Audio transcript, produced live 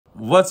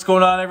What's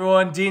going on,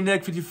 everyone?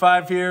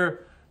 DNICK55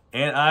 here,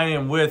 and I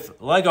am with,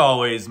 like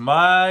always,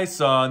 my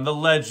son, the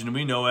legend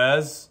we know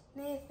as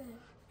Nathan.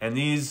 And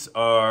these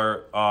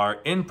are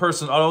our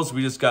in-person autos.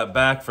 We just got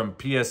back from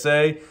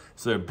PSA,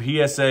 so they're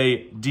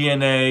PSA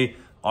DNA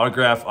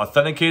Autographed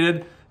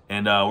Authenticated,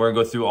 and we're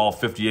gonna go through all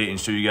 58 and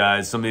show you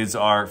guys. Some of these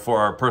are for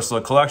our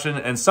personal collection,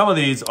 and some of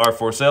these are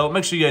for sale.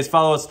 Make sure you guys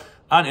follow us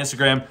on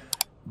Instagram,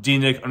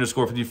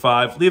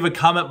 DNICK_55. Leave a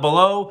comment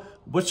below.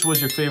 Which was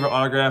your favorite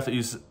autograph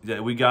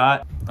that we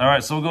got? All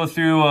right, so we'll go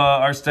through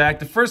our stack.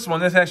 The first one,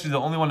 that's actually the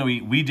only one that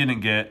we didn't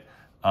get.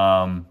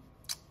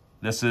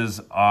 This is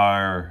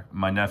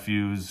my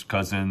nephew's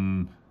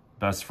cousin,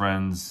 best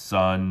friend's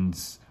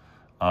son's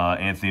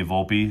Anthony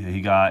Volpe.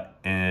 He got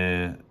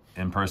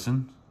in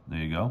person. There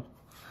you go.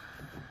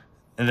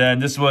 And then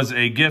this was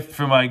a gift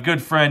from my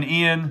good friend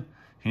Ian.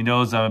 He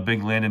knows I'm a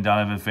big Landon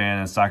Donovan fan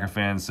and soccer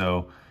fan,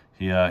 so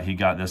he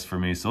got this for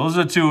me. So those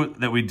are the two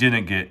that we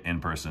didn't get in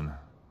person.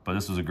 But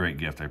this was a great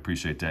gift. I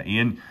appreciate that,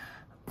 Ian.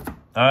 All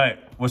right,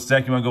 what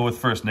stack you want to go with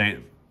first, Nate?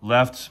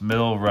 Left,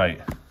 middle, right?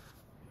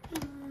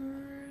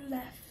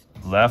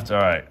 Left. Left, all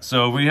right.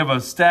 So we have a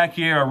stack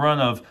here, a run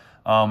of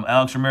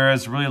Alex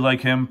Ramirez. Really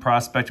like him,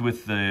 prospect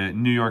with the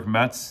New York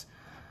Mets.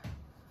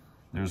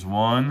 There's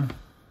one.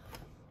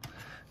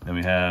 Then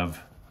we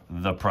have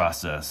The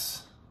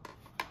Process.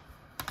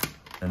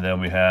 And then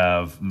we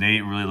have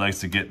Nate really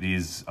likes to get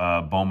these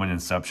Bowman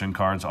Inception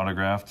cards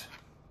autographed.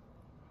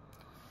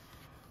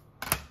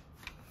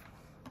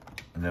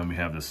 And then we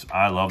have this,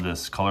 I love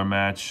this color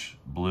match,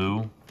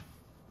 blue.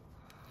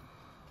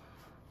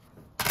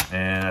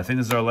 And I think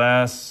this is our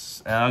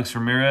last Alex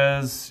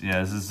Ramirez. Yeah,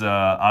 this is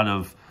out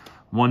of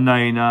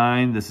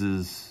 199. This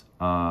is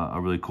a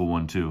really cool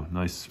one too.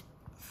 Nice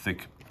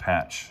thick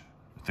patch,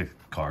 thick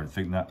card,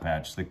 not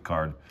patch, thick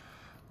card.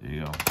 There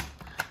you go.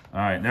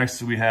 All right,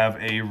 next we have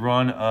a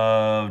run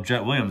of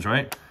Jet Williams,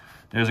 right?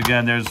 You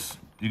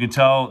can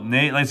tell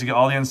Nate likes to get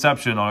all the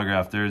Inception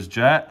autographed. There's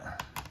Jet.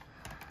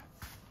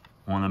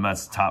 One of the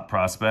Mets' top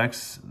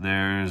prospects.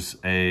 There's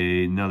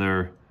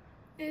another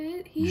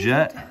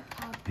Jet.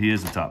 He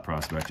is a top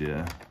prospect,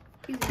 yeah.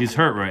 He's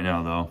hurt right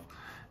now, though.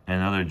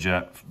 And another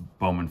Jet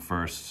Bowman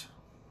first.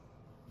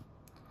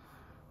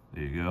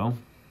 There you go.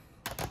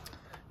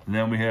 And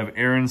then we have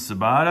Aaron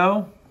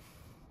Sabato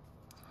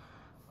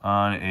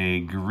on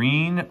a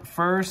green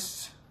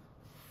first.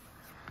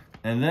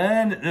 And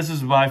then this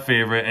is my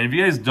favorite. And if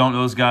you guys don't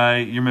know this guy,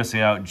 you're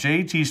missing out.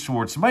 JT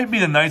Schwartz might be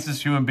the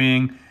nicest human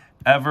being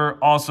ever.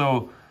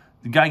 Also,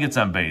 the guy gets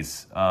on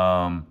base.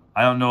 I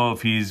don't know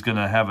if he's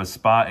gonna have a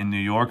spot in New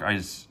York.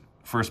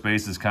 First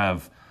base is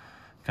kind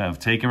of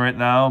taken right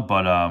now,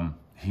 but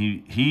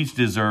he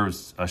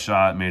deserves a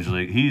shot at Major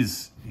League.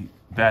 He's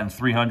batting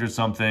 300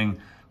 something,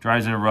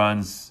 drives and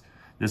runs.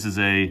 This is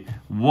a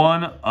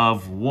 1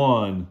 of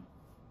 1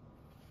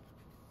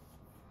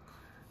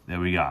 that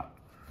we got.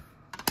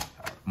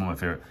 One of my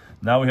favorite.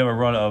 Now we have a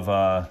run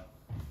of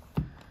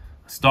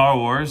Star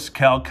Wars,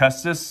 Cal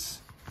Kestis,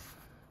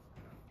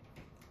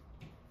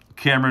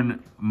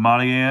 Cameron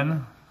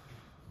Monaghan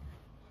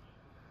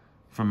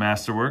from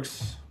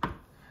Masterworks.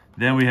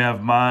 Then we have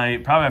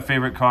probably my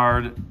favorite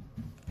card,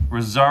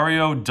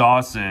 Rosario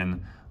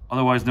Dawson,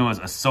 otherwise known as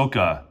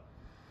Ahsoka.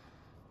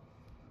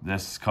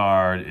 This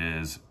card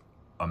is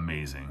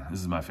amazing. This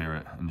is my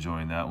favorite.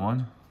 Enjoying that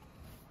one.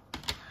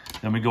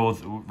 Then we go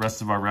with the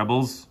rest of our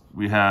Rebels.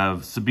 We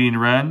have Sabine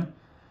Wren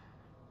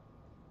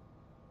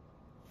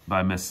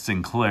by Miss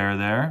Sinclair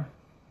there.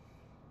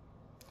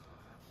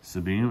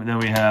 Sabine. Then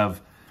we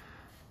have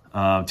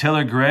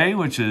Taylor Gray,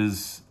 which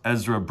is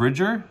Ezra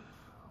Bridger,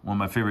 one of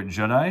my favorite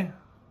Jedi.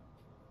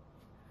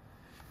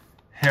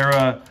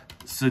 Hera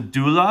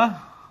Sedula.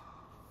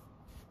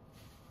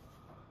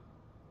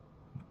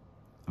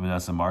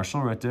 Vanessa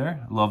Marshall right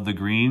there. Love the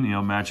green,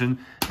 matching.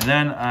 And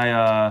then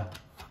I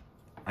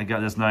got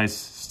this nice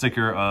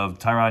sticker of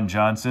Tyron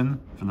Johnson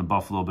from the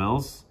Buffalo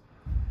Bills.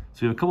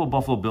 So we have a couple of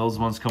Buffalo Bills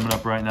ones coming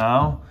up right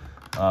now.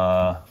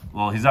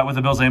 Well, he's not with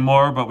the Bills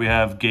anymore, but we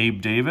have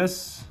Gabe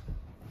Davis.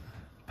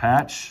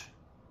 Patch.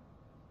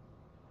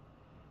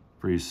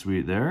 Pretty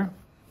sweet there.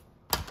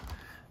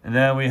 And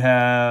then we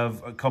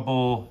have a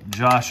couple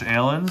Josh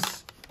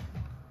Allens.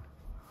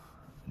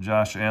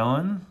 Josh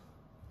Allen.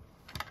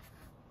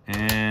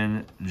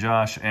 And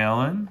Josh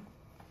Allen.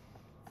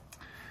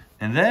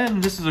 And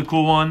then this is a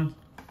cool one.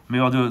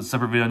 Maybe I'll do a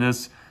separate video on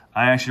this.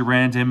 I actually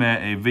ran into him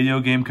at a video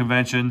game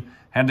convention.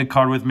 Had the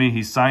card with me.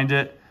 He signed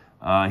it.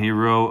 He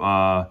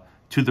wrote,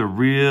 "To the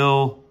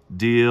real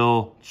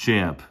deal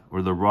champ,"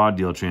 or the raw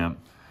deal champ.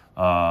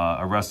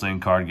 A wrestling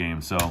card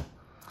game. So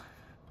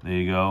there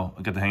you go.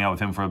 I got to hang out with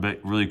him for a bit.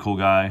 Really cool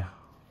guy.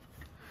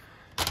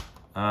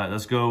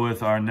 Let's go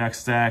with our next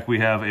stack. We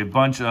have a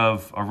run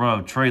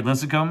of Trey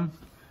Lincecum.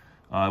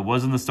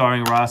 Was in the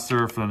starting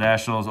roster for the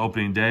Nationals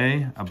opening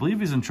day. I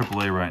believe he's in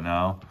AAA right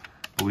now,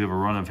 but we have a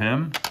run of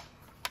him.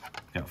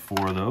 Got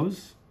 4 of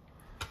those.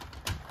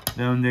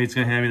 Then Nate's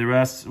gonna hand me the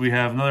rest. We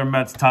have another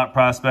Mets top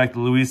prospect,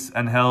 Luis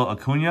Angel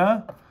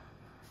Acuna.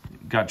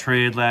 got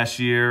traded last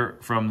year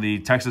from the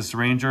Texas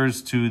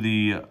Rangers to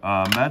the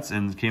Mets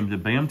and came to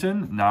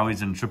Binghamton. Now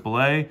he's in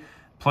AAA,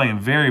 playing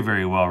very,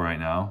 very well right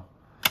now.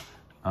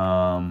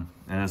 And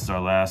this is our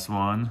last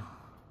one.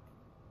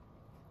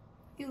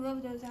 You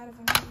love those out of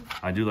 100.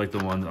 I do like the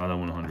ones out of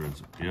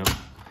 100s. Yep.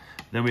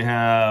 Then we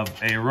have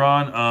a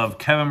run of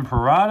Kevin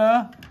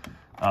Parada,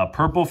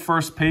 purple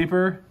first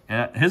paper.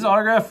 And his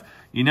autograph,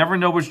 you never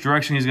know which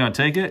direction he's going to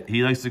take it.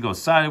 He likes to go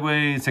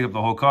sideways, take up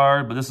the whole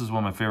card, but this is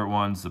one of my favorite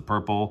ones, the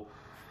purple.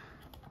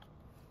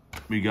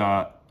 We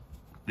got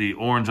the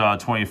orange out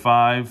of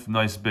 25,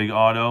 nice big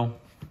auto.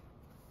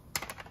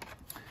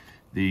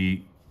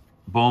 The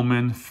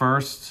Bowman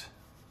first.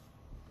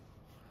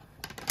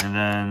 And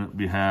then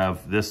we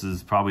have, this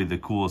is probably the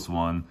coolest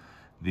one,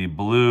 the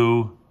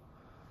blue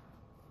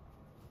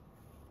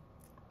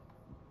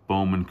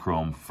Bowman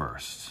Chrome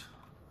first.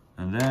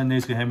 And then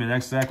Nate's going to hand me the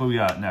next stack. What we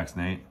got next,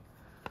 Nate?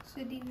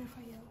 Sedin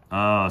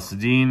Rafaela.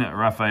 Sedin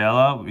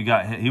Rafaela.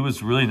 He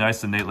was really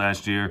nice to Nate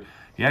last year.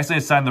 He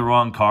actually signed the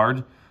wrong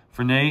card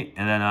for Nate,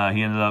 and then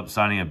he ended up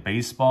signing a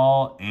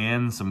baseball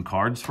and some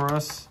cards for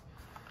us.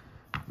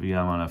 We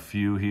got him on a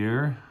few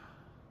here.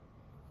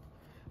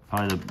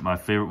 Probably my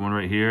favorite one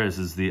right here. This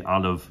is the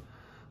out of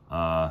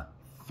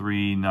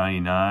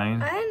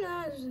 399. I didn't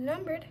know it was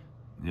numbered.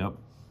 Yep,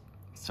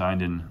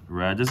 signed in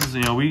red. This is,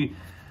 you know,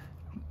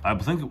 I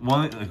think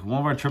one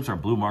of our trips, our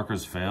blue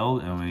markers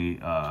failed, and we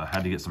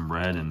had to get some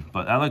red.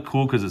 But that looked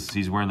cool because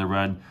he's wearing the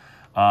red.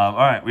 All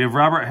right, we have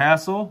Robert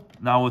Hassel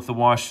now with the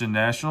Washington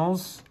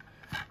Nationals.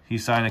 He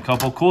signed a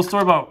couple. Cool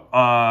story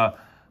about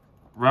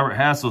Robert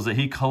Hassel is that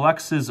he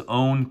collects his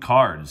own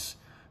cards.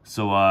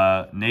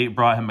 So Nate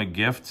brought him a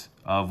gift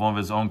of one of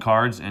his own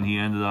cards, and he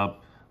ended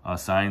up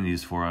signing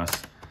these for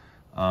us.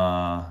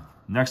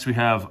 Next, we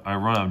have a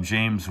run of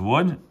James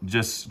Wood.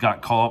 Just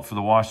got called up for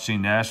the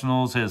Washington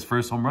Nationals. Hit his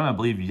first home run, I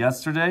believe,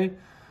 yesterday.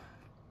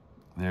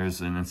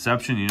 There's an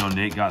Inception. You know,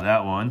 Nate got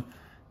that one.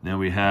 Then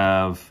we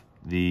have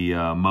the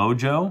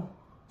Mojo,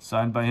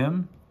 signed by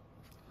him.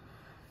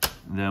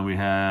 Then we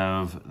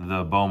have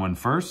the Bowman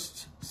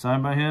first,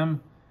 signed by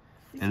him.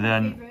 And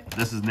then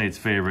this is Nate's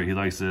favorite. He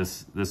likes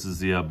this. This is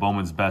the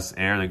Bowman's Best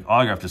Air. The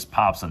autograph just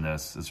pops on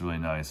this. It's really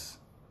nice.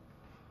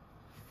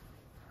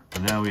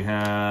 And then we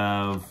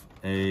have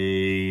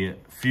a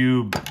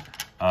few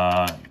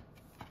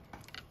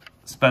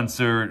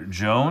Spencer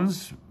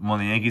Jones,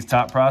 one of the Yankees'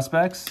 top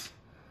prospects.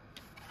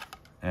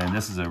 And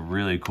this is a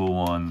really cool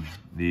one.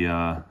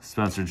 The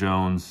Spencer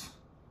Jones.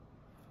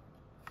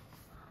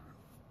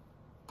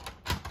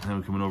 And then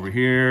we're coming over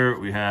here.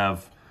 We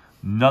have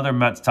another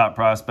Mets top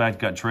prospect,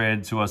 got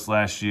traded to us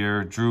last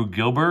year, Drew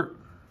Gilbert.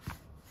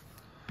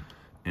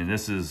 And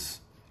this is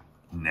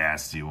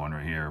nasty one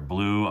right here.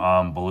 Blue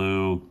on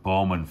blue,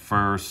 Bowman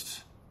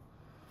first.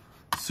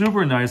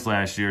 Super nice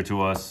last year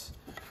to us.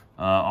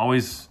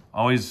 Always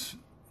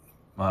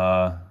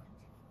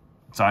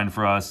signed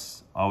for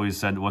us. Always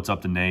said what's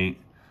up to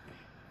Nate.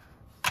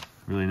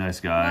 Really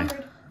nice guy.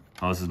 Numbered.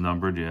 Oh, this is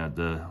numbered, yeah,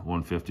 the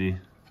 150.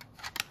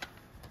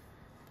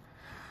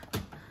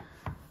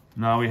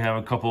 Now we have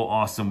a couple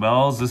Austin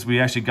Wells. We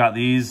actually got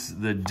these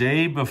the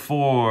day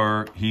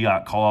before he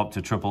got called up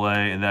to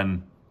AAA, and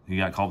then he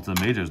got called up to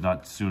the majors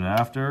not soon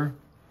after.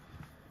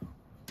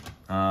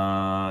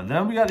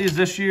 Then we got these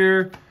this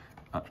year.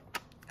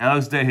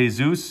 Alex De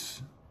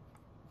Jesus.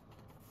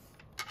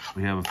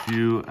 We have a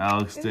few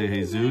Alex De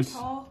Jesus.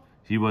 Really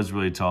he was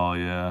really tall,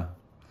 yeah.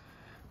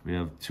 We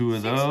have two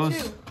of those.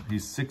 6'2".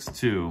 He's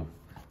 6'2".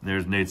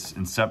 There's Nate's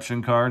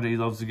Inception card that he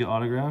loves to get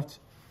autographed.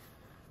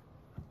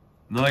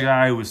 Another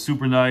guy who was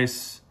super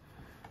nice.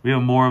 We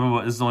have more of them,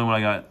 but this is the only one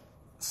I got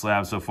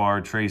slab so far.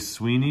 Trey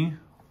Sweeney.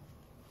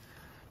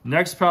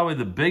 Next, probably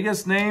the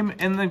biggest name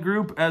in the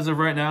group as of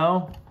right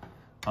now.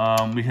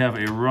 We have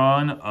a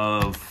run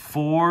of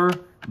 4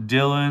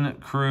 Dylan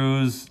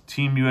Cruz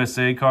Team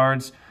USA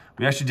cards.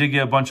 We actually did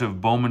get a bunch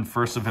of Bowman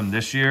first of him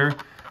this year.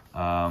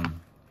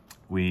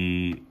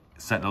 We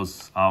sent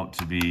those out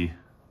to be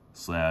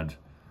slabbed.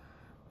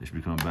 They should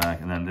be coming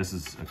back. And then this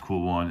is a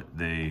cool one.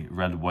 The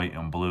red, white,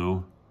 and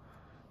blue.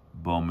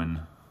 Bowman,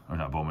 or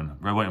not Bowman,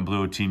 red, white, and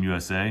blue, Team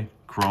USA,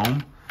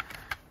 Chrome.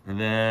 And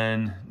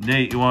then,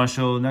 Nate, you want to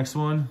show the next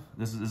one?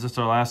 Is this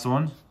our last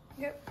one?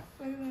 Yep.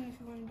 If you want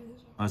to do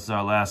this one. This is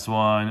our last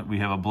one. We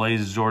have a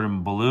Blaze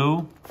Jordan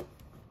Blue.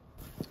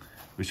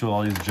 We show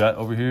all these Jet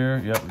over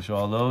here. Yep, we show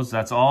all those.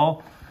 That's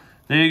all.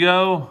 There you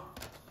go.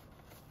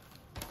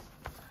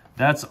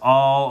 That's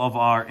all of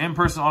our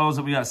in-person autos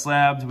that we got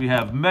slabbed. We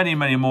have many,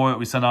 many more that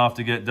we sent off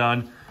to get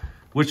done.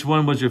 Which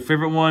one was your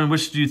favorite one?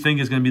 Which do you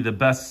think is going to be the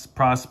best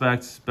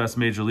prospect, best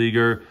major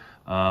leaguer?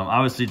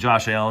 Obviously,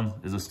 Josh Allen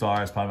is a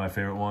star. It's probably my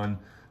favorite one.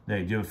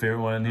 Nate, do you have a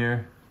favorite one in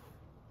here?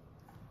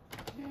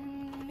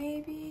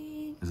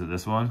 Maybe. Is it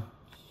this one?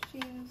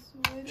 James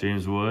Wood.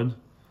 James Wood.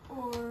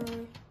 Or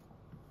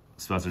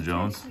Spencer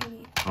Jones. Trey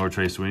Sweeney. Or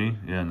Trey Sweeney.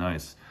 Yeah,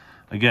 nice.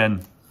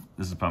 Again,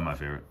 this is probably my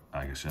favorite.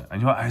 I guess. I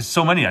know I have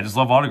so many. I just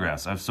love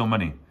autographs. I have so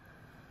many.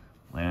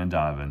 Landon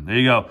Donovan. There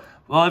you go.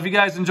 Well, if you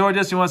guys enjoyed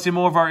this, you want to see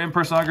more of our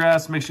in-person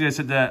autographs, make sure you guys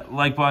hit that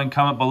like button,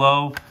 comment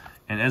below,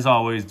 And as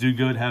always, do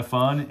good, have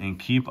fun, and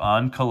keep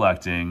on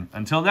collecting.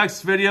 Until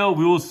next video,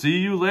 we will see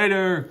you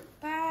later.